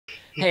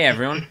Hey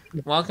everyone,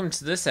 welcome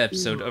to this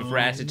episode of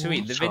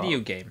Ratatouille, the video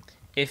game.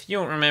 If you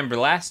don't remember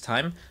last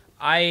time,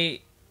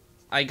 I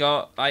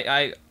couldn't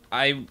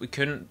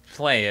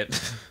play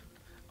it.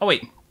 Oh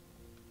wait.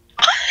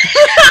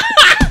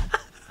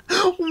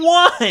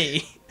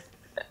 Why?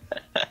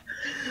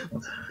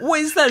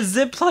 What is that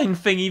zipline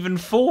thing even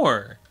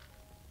for?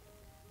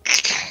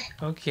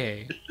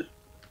 Okay.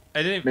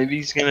 I didn't. Maybe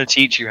he's gonna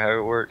teach you how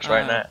it works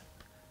right now.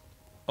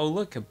 Oh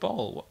look, a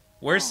ball.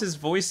 Where's his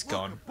voice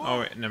gone?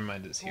 Oh wait, never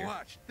mind, it's here.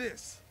 Watch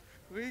this.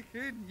 We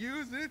can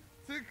use it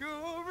to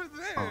go over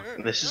there.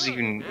 Oh, this is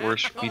even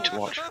worse for me to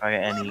watch via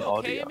any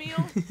audio.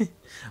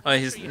 Oh,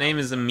 his name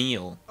is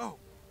Emile. Oh,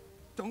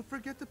 don't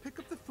forget to pick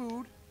up the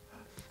food.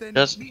 Then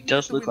He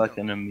does look like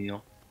an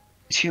Emile.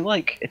 Is he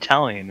like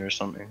Italian or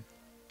something?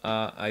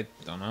 I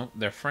don't know.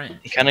 They're French.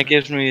 He kind of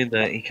gives me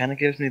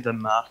the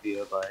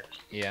mafia vibe.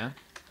 Yeah.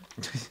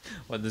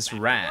 What, this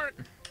rat?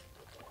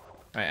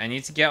 Right, I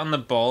need to get on the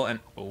ball and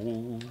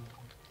Ooh.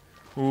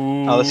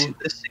 Oh, this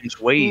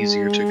seems way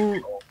easier to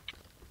control.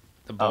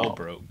 The ball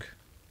broke.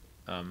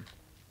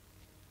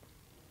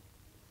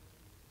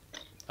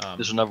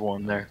 There's another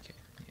one there. Okay,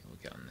 yeah, we'll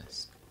get on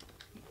this.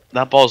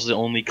 That ball's the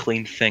only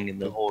clean thing in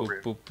the Boop, whole boop,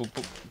 room. boop, boop,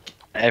 boop.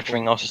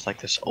 Everything else is like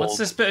this old. What's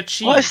this bit of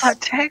cheese? What is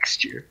that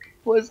texture?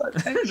 What is that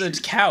texture?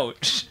 The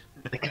couch.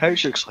 The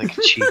couch looks like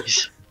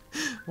cheese.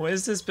 What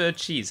is this bit of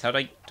cheese? How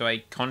do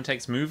I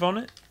context move on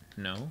it?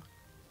 No.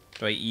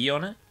 Do I E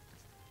on it?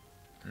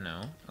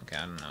 No. Okay,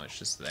 I don't know. It's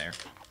just there.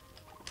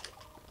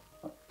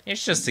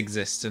 It's just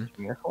existing.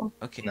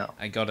 Okay, No.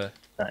 I gotta.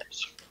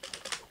 Nice.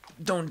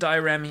 Don't die,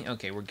 Remy.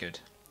 Okay, we're good.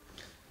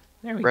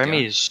 There we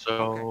Remy go. is so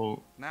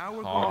Okay, now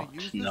we're hot. going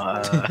to use this Nah.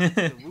 rope to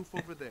the roof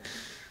over there.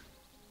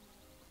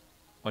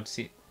 What's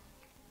he?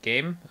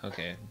 Game?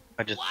 Okay.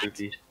 I just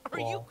boobied. Are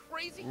you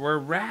crazy? We're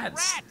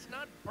rats. Rats,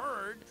 not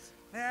birds.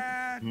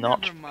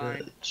 Not Never mind.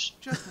 birds.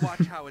 Just watch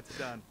how it's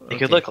done. They Okay,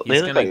 could look. he's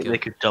They look gonna like go- they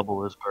could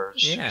double as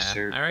birds. Yeah,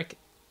 They're- I reckon.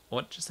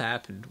 What just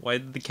happened? Why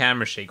did the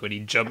camera shake when he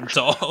jumped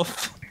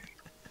off?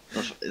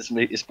 It's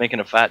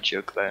making a fat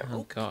joke about it.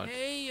 Oh god.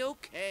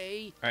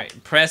 Okay.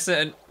 Alright, press it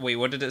and... Wait,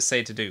 what did it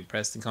say to do?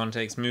 Press the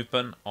context move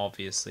button?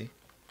 Obviously.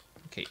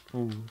 Okay.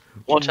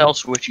 What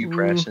else would you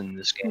press in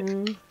this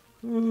game?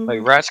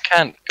 Like rats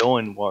can't go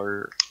in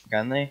water,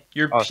 can they?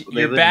 Your Oh, so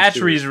they your live in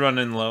battery's sewers.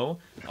 running low.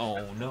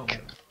 Oh no.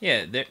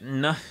 Yeah, they're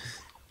no.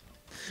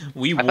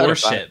 We I've had a bad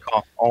worship.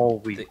 cough all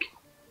week.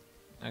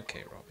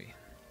 Okay, Robbie.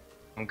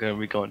 I'm gonna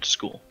be going to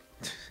school.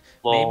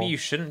 Maybe you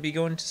shouldn't be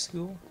going to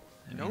school.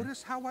 I mean,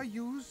 Notice how I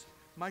use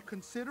my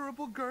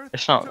considerable girth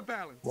It's to not.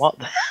 balance. What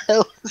the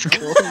hell is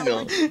going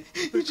on?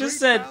 you just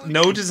said,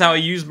 notice how I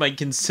use my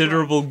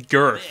considerable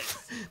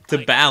girth to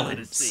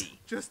balance.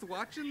 Just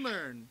watch and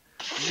learn.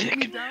 Leave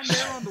me down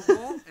there on the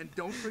wall and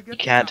don't forget You the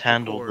can't apple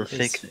handle the cord.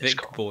 This thickness.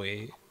 thick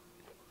boy.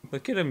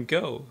 Look at him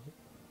go.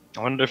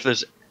 I wonder if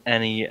there's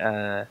any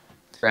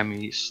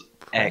Remy's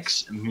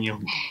ex Emile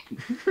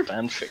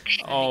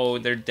fanfiction. Oh,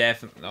 they're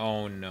definitely.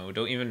 Oh no!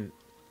 Don't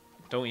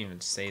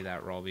even say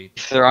that, Robbie.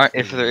 If there aren't,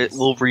 Please.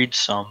 we'll read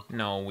some.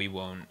 No, we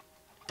won't.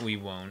 We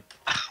won't.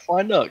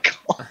 Why not? Come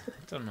on. I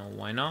don't know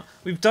why not.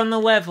 We've done the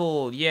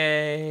level.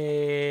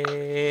 Yay!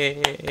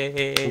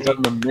 We've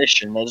done the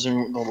mission. That doesn't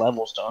mean the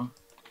level's done.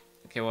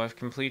 Okay, well I've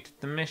completed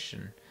the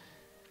mission.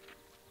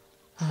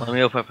 Let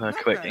me open up a Not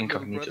quick bad, little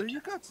incognito. brother, you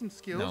got some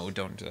skills. No,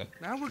 don't do that.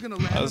 Now we're gonna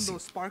land on How's-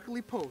 those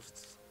sparkly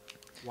posts.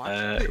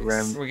 Watch this.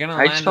 Rem. We're gonna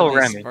How'd you land spell on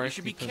these Remy? You sparkly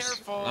should be posts.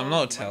 careful. I'm You not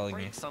might telling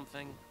break you.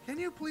 something. Can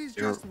you please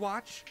You're- just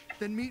watch,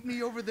 then meet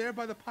me over there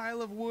by the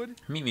pile of wood?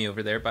 Meet me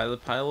over there by the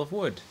pile of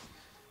wood.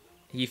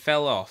 He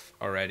fell off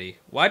already.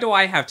 Why do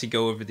I have to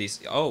go over these?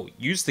 Oh,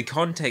 use the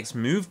context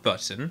move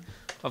button.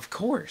 Of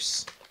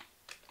course.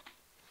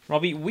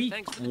 Robbie,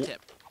 Thanks for the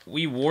tip.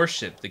 we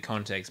worship the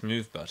context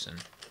move button.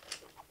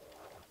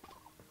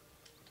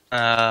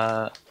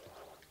 Hold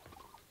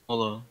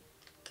on.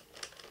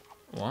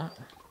 What?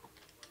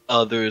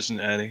 Oh, there isn't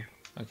any.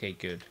 Okay,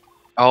 good.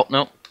 Oh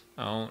no.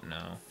 Oh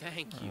no.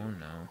 Thank Oh you.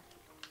 no.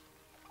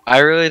 I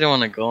really don't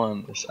want to go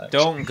on this. Actually.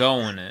 Don't go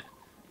in it.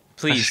 I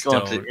Please just go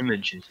into don't.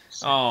 images.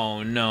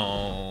 Oh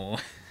no.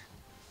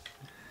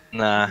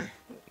 Nah.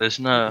 There's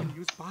no. You can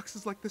use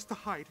boxes like this to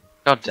hide.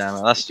 God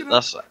damn it. Pick it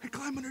up and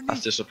climb underneath.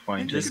 That's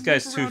disappointing. This can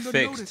guy's move too around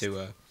thick unnoticed.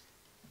 to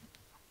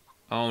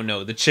Oh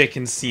no, the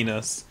chicken's seen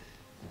us.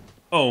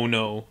 Oh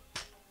no.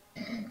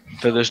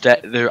 But there's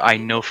there. I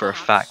know for a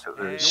fact that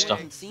there's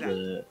stuff.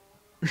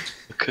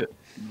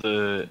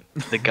 The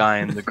guy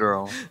and the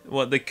girl.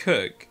 What, the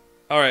cook?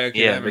 Alright,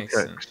 okay, Yeah, that the makes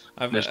cook. sense.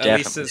 There's At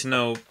least definitely it's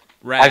no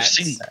rats. I've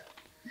seen that.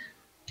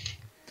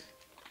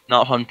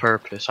 Not on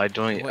purpose. I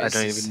don't. What I is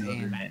don't he even know the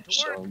saying? name.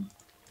 So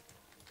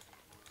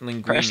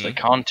Linguini. press the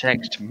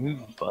context move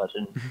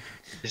button.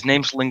 His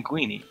name's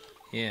Linguini.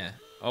 Yeah.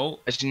 Oh,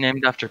 Is he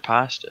named after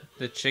pasta?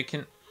 the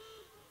chicken.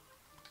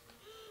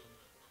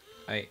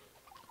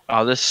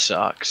 Oh, this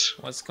sucks.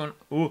 What's going?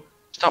 Ooh.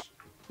 Stop.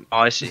 Oh,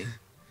 I see.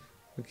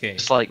 Okay.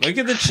 It's like Look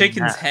at the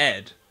chicken's that.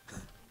 head.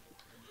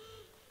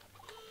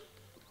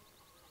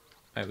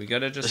 Alright, we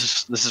gotta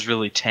just. This is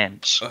really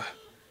tense. Ugh.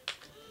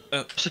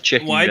 What's a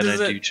chicken Why gonna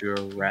does it do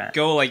to a rat?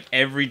 go like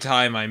every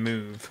time I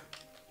move?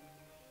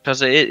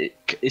 Because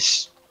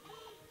it's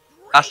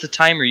that's the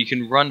timer. You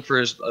can run for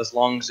as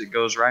long as it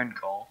goes round.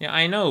 Call. Yeah,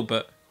 I know,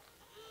 but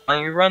Why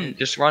don't you run?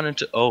 Just run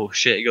into. Oh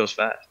shit! It goes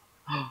fast.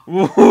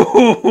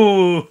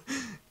 Whoa!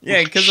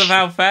 Yeah, because of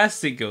how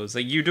fast it goes.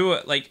 Like you do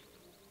it like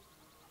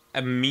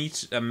a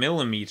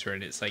millimeter,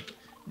 and it's like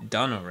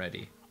done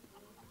already.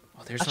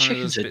 Oh, there's That one of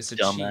those chicken's a bits of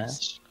dumbass.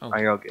 cheese. Oh, Are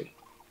you okay?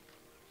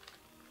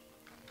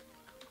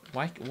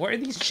 why? What are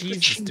these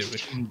cheeses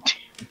doing?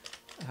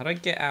 How do I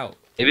get out?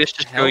 Maybe it's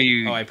just show Help.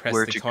 you Oh, I pressed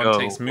where the to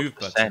context go. move what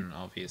to button, send.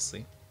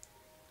 obviously.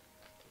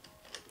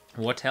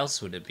 What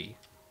else would it be?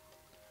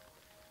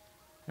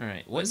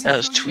 Alright, what's That that?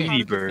 was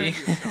Tweety Bird.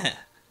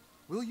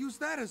 We'll use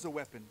that as a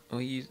weapon. Oh,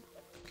 you...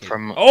 okay.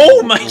 From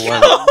Oh my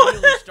what? god!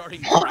 I'm really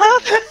starting to What?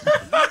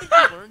 Where did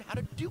you learn how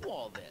to do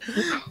all this?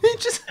 He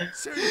just...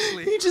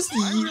 Seriously, He just...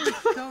 I really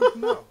don't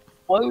know.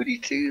 Why would he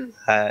do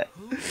that?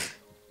 Who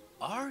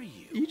are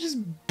you? You just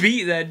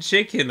beat that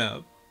chicken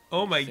up.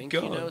 Oh my Think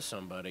god. you know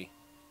somebody.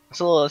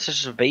 That's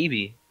just a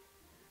baby.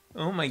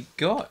 Oh my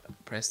god.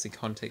 Press the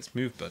context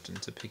move button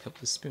to pick up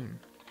the spoon.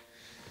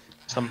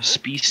 Some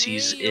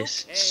species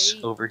is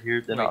okay. over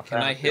here. They're Wait, not can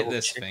I fat, hit little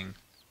this chick- thing?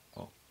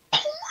 Oh. Oh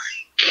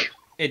my god.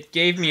 It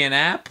gave me an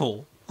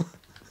apple.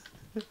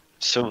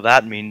 So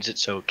that means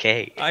it's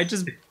okay. I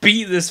just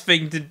beat this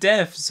thing to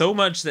death so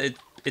much that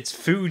its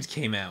food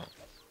came out.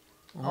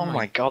 Oh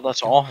my god,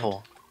 that's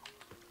awful.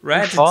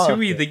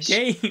 Ratatouille, the this?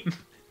 game.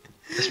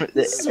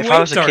 This is If way I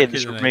was a darker kid,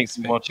 this than would I make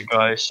me want to expected.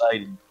 go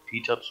outside and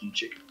beat up some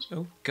chickens.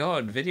 Oh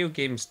god, video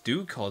games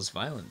do cause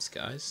violence,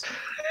 guys.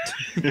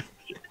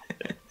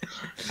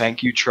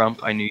 Thank you,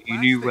 Trump. I knew you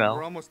Last knew thing, well.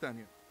 We're almost done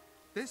here.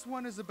 This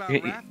one is about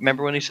You- rafting,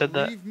 remember when he and said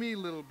that? Believe me,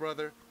 little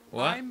brother.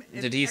 What? I'm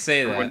an Did he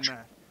say expert that? in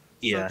math.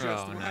 Yeah. So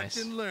just Oh, watch nice.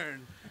 and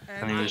learn.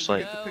 And he I'll was get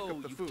like- to pick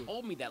up the you food.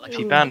 told me that like If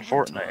he a banned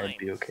hundred Fortnite, it'd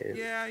be times. okay.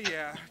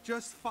 Yeah.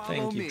 Just follow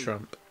Thank you, me.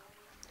 Trump.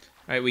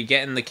 Alright, we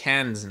get in the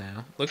cans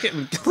now. Look at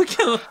him. Look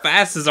how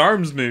fast his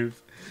arms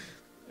move.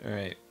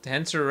 Alright. To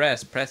enter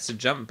rest, press the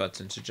jump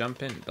button to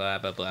jump in. Blah,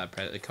 blah, blah.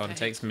 Press the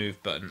context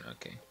move button.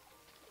 Okay.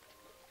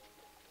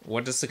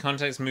 What does the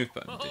context move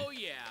button do? Oh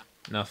yeah.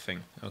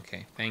 Nothing.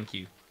 Okay, thank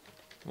you.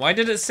 Why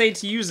did it say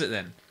to use it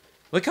then?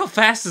 Look how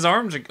fast his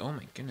arms are. Oh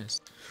my goodness.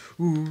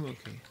 Ooh,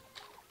 okay.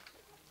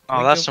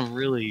 Oh, that's some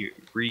really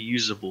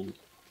reusable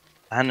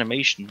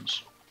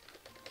animations.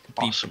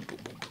 Awesome.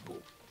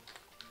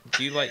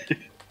 Do you like...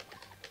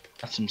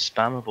 That's some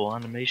spammable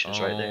animations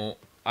right there. Oh,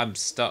 I'm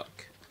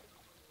stuck.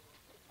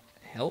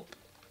 Help?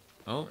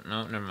 Oh,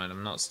 no, never mind.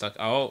 I'm not stuck.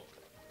 Oh.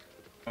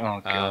 Oh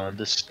god,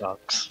 this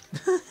sucks.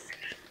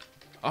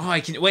 Oh,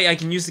 I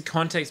can use the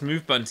context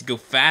move button to go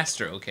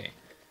faster. Okay.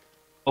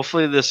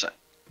 Hopefully this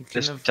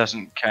Couldn't have-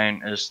 doesn't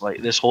count as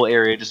like this whole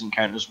area doesn't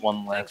count as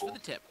one Thanks for level. the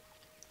tip.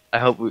 I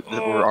hope that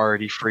we're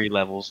already 3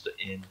 levels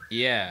in.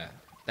 Yeah.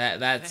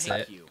 That's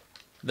Thank it. you.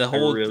 The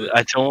whole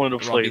I don't want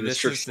to play Robbie, this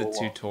this for is so the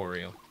long.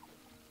 tutorial.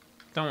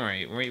 Don't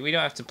worry. We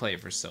don't have to play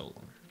it for so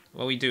long.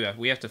 Well, we do have.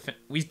 We have to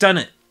we've done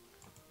it.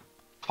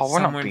 Oh, we're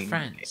not Somewhere in being-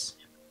 France.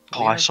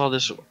 Oh, I saw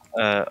this.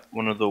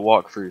 One of the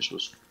walkthroughs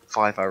was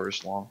 5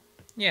 hours long.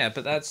 Yeah,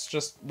 but that's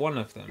just one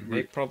of them.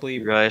 They probably.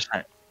 You realize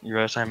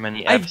how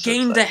many? I've episodes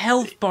gained a that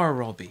health would be? bar,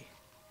 Robbie.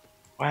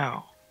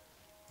 Wow.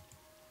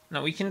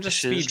 No, we can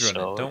just This is speedrun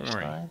so it. Don't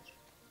worry. exciting.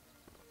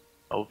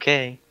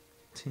 Okay.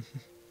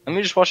 Let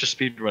me just watch a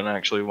speedrun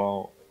actually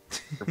while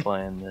we're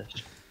playing this.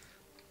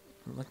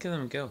 Look at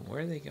them go.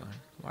 Where are they going?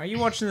 Why are you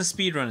watching the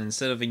speedrun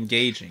instead of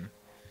engaging?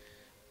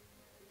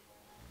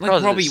 Look,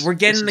 Because Robbie, it's- we're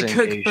getting the this is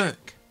engaging.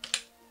 cookbook.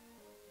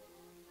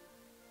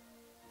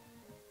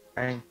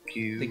 Thank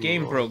you. The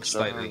game broke sir.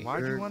 slightly. Why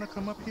do you want to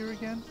come up here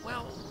again?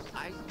 Well,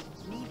 I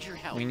need your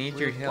help. We need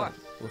your With help.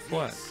 With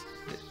what? This.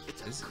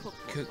 It's Is a it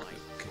cookbook cook- by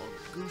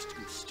Auguste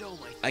Gusteau,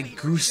 my A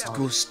favorite goose chef.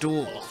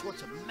 gusto. All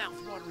sorts of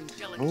mouth-watering Ooh.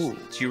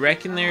 delicacies. Do you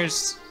reckon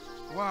there's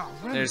Wow.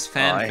 Remy, there's I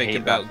fanfic hate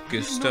about I didn't know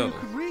you Gusto?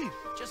 could read.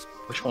 Just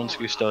Which one's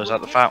come on, Gusteau? Is I'll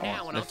that the read fat it one?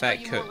 now and The I'll fat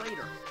tell you more cook.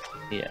 later.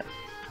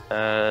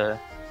 Yeah.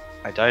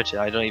 I doubt it.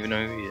 I don't even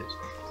know who he is.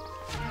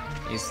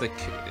 He's the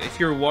if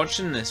you're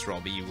watching this,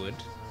 Robbie, you would.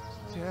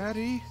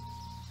 Daddy.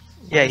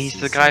 Yeah, What he's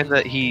is the he guy saying?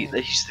 that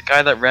he's the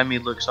guy that Remy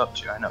looks up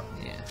to. I know.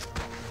 Yeah.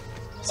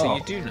 So Oh.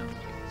 you do know.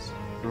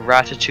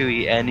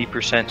 Ratatouille any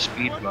percent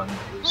speedrun.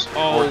 is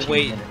Oh 14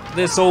 wait, minutes.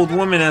 this old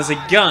woman has a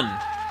gun.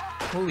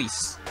 Holy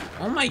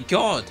oh my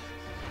god.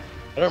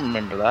 I don't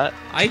remember that.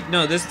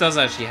 No, this does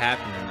actually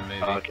happen in the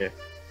movie. Oh, okay.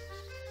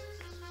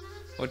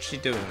 What's she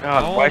doing?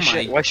 God, oh why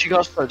my she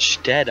got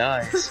such dead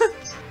eyes?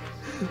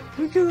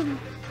 Look at them.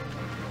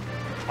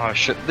 Oh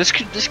shit! This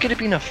could have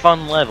been a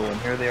fun level, and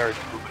here they are.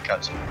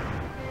 Cutscene.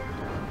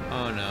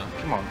 Oh no.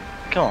 Come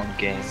on,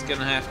 game. He's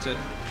gonna have to.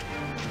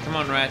 Come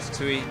on,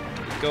 Ratatouille.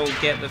 Go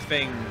get the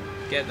thing.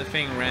 Get the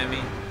thing, Remy.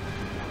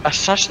 That's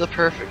such the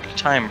perfect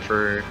time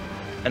for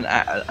an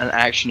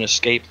action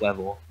escape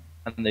level,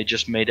 and they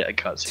just made it a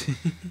cutscene.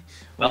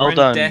 Well, Well we're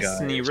done, in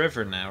Destiny guys.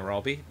 River now,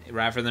 Robbie,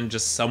 rather than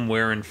just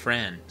somewhere in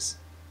France.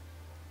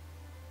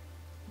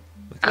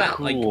 Look at that,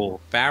 Cool.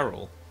 like,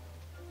 barrel.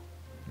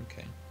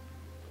 Okay.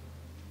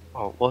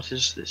 Oh, what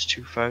is this?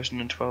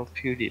 2012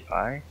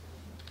 PewDiePie?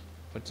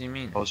 What do you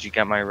mean? Oh, did you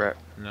get my rep?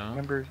 No.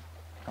 Remember?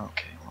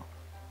 Okay. Well,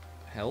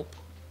 Help?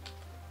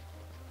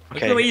 Look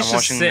okay, at the way he's I'm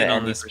just watching sitting the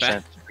on this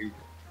back. 80% speed.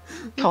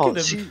 Look Oh, at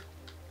him. see,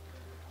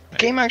 the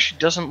game actually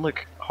doesn't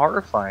look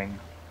horrifying.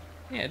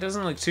 Yeah, it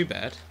doesn't look too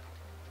bad.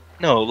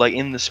 No, like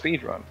in the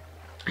speedrun.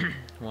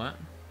 What?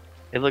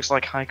 It looks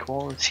like high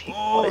quality.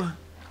 Oh!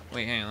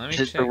 Wait, hang on, let me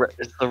Is check.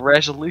 is the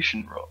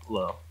resolution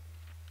low?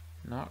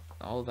 Not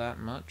all that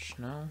much,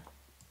 no.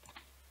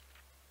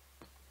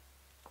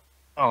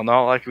 Oh,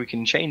 not like we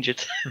can change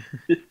it.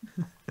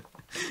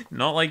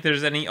 Not like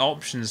there's any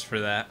options for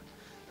that.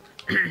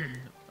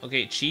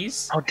 Okay,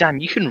 cheese? Oh, damn,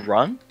 you can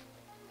run?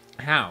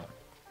 How?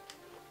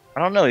 I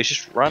don't know, he's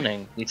just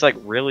running. He's like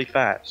really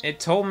fast. It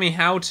told me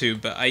how to,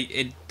 but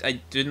I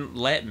didn't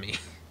let me.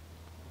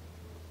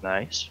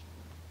 Nice.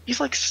 He's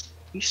like,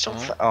 he's so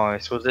Oh. oh, I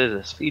suppose it is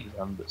a speed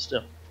run, but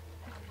still.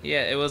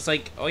 Yeah, it was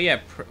like, oh yeah,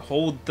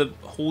 hold the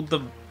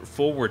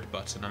forward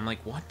button. I'm like,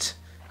 what?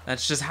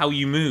 That's just how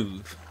you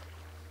move.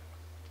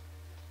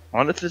 I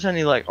wonder if there's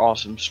any like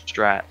awesome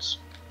strats.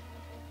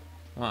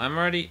 Well, I'm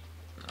already.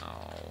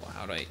 Oh,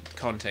 how do I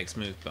context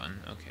move button?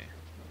 Okay.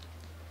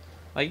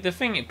 Like the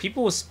thing,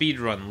 people will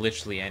speedrun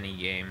literally any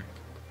game.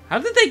 How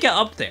did they get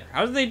up there?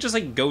 How did they just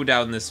like go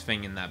down this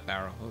thing in that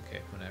barrel? Okay,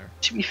 whatever.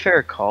 To be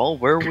fair, Cole,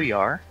 where we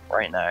are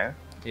right now,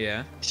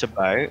 Yeah. it's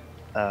about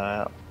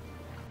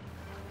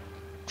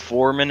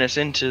 4 minutes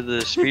into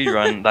the speed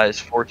run that is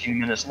 14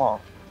 minutes long.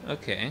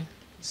 Okay.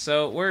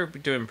 So we're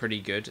doing pretty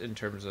good in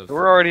terms of.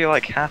 We're already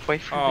like halfway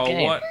through the Oh,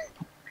 game. what?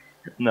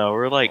 No,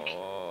 we're like,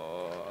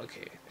 Oh,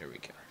 okay. There we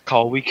go.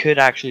 Cole, we could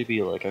actually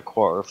be like a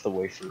quarter of the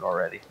way through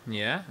already.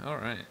 Yeah. All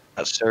right.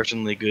 That's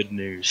certainly good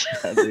news.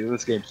 Dude,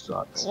 this game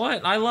sucks.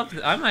 What? I love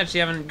it. I'm actually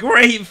having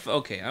great.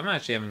 Okay, I'm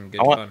actually having good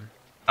fun.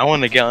 I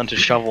want to get onto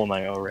Shovel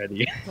Knight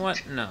already.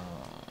 What? No.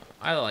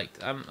 I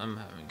liked. I'm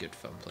having good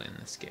fun playing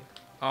this game.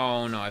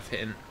 Oh no, I've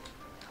hit.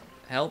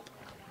 Help.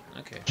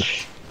 Okay.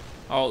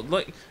 Oh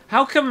look.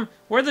 How come?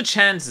 What are the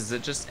chances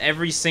that just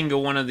every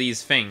single one of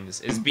these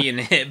things is being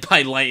hit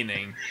by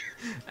lightning,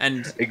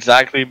 and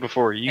Exactly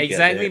before you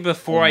exactly get there.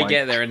 before Oh I my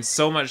get there, and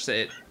so much that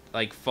it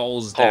like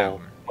falls Paul,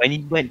 down. when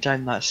you went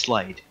down that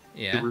slide,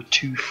 Yeah. there were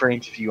 2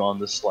 frames of you on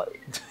the slide.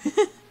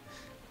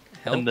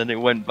 Help. And then it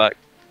went back.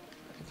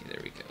 Okay, there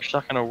we go. You're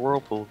stuck in a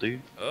whirlpool,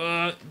 dude.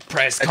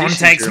 Press I do seem to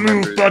context remember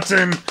move this.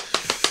 button.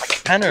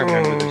 I kind of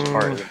remember this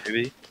part of the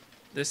movie.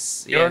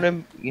 This. You Yeah.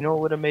 know what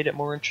would have made it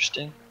more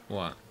interesting?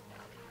 What?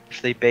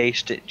 If they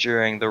based it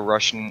during the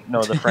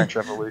the French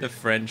Revolution. The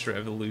French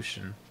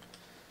Revolution.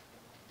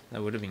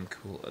 That would have been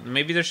cool.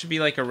 Maybe there should be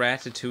like a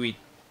Ratatouille.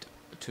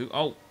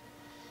 Oh,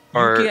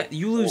 Or-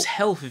 you lose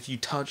health if you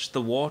touch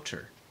the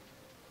water.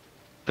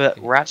 But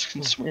rats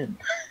can swim.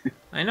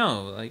 I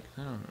know, like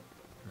I don't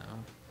know.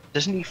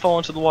 Doesn't he fall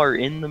into the water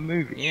in the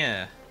movie?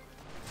 Yeah.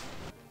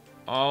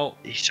 Oh,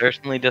 He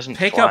certainly doesn't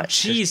pick fly. up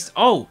cheese.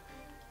 Oh,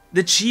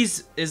 the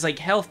cheese is like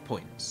health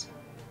points.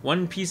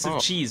 One piece of Oh.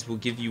 cheese will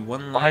give you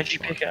 1 life. Why did you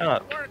bar. pick it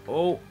up?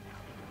 Oh,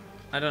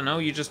 I don't know.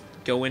 You just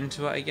go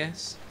into it, I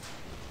guess.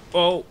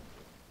 Oh.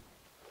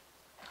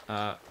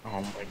 Oh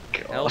my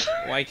god. Help.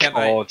 Why can't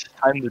Oh, I? it's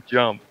time to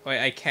jump.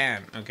 Wait, I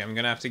can. Okay, I'm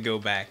gonna have to go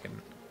back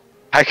and.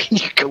 How can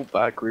you go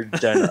backwards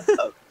down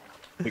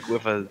like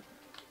with a...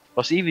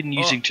 What's he even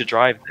using to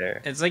drive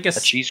there? It's like A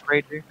cheese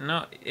grater?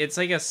 No, it's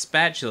like a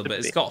spatula, but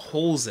it's got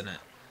holes in it.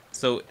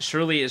 So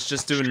surely it's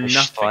just doing A nothing.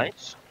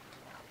 slice?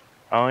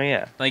 Oh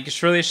yeah. Like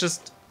surely it's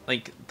just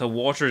like the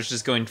water is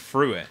just going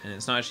through it, and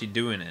it's not actually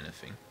doing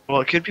anything.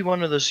 Well, it could be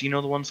one of those, you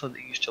know, the ones that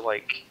they used to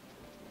like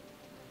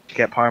to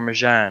get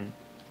Parmesan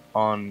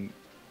on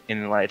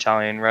in like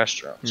Italian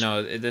restaurants.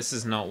 No, this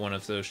is not one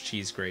of those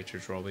cheese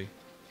graters, Robbie.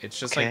 It's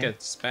just like Okay.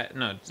 a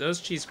No, those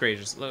cheese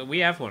graters. Look, we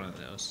have one of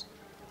those.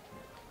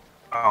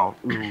 Oh,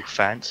 ooh,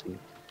 fancy.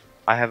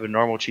 I have a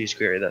normal cheese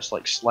grater that's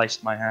like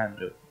sliced my hand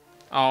up.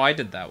 Oh, I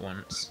did that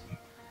once.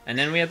 And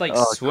then we had like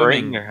Oh,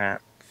 grating swimming your hand.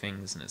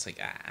 things, and it's like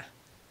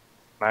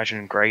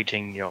Imagine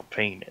grating your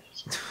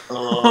penis.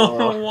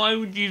 Why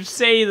would you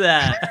say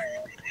that?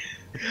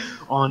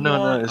 Oh no,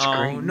 What? no, it's Oh,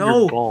 grating no.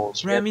 your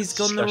balls. What Remy's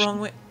gone the discussion. wrong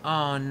way.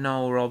 Oh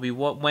no, Robbie.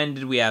 When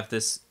did we have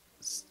this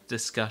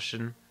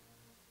discussion?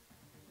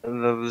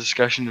 The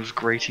discussion was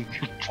grating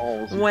your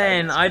balls.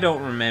 When? I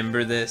don't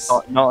remember this.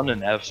 Not in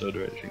an episode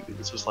or anything.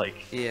 This was like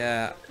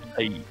Yeah.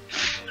 a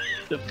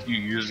few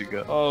years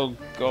ago. Oh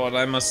god,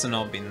 I must have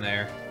not been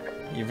there.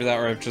 Either that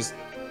or I've just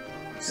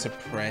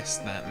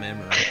suppressed that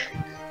memory.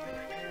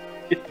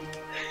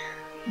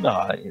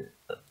 No,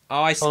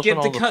 Oh, I skipped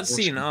all the the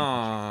cutscene. forcing.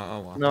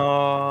 Oh well.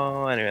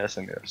 no. Anyway, that's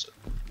in the episode.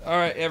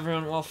 Alright,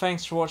 everyone. Well,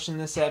 thanks for watching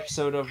this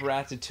episode of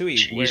Ratatouille.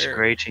 Cheese where,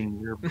 grating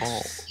your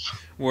balls.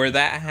 where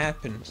that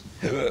happened.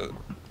 Yeah.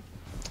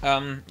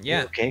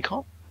 Okay,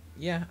 Cole.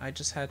 Yeah, I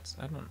just had.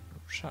 I don't.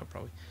 Shut up,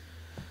 probably.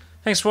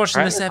 Thanks for watching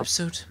Right. this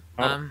episode.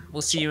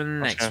 We'll see you in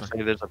the I was next gonna one.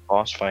 say there's a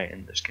boss fight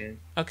in this game.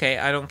 Okay,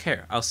 I don't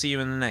care. I'll see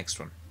you in the next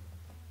one.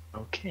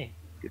 Okay.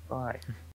 Goodbye.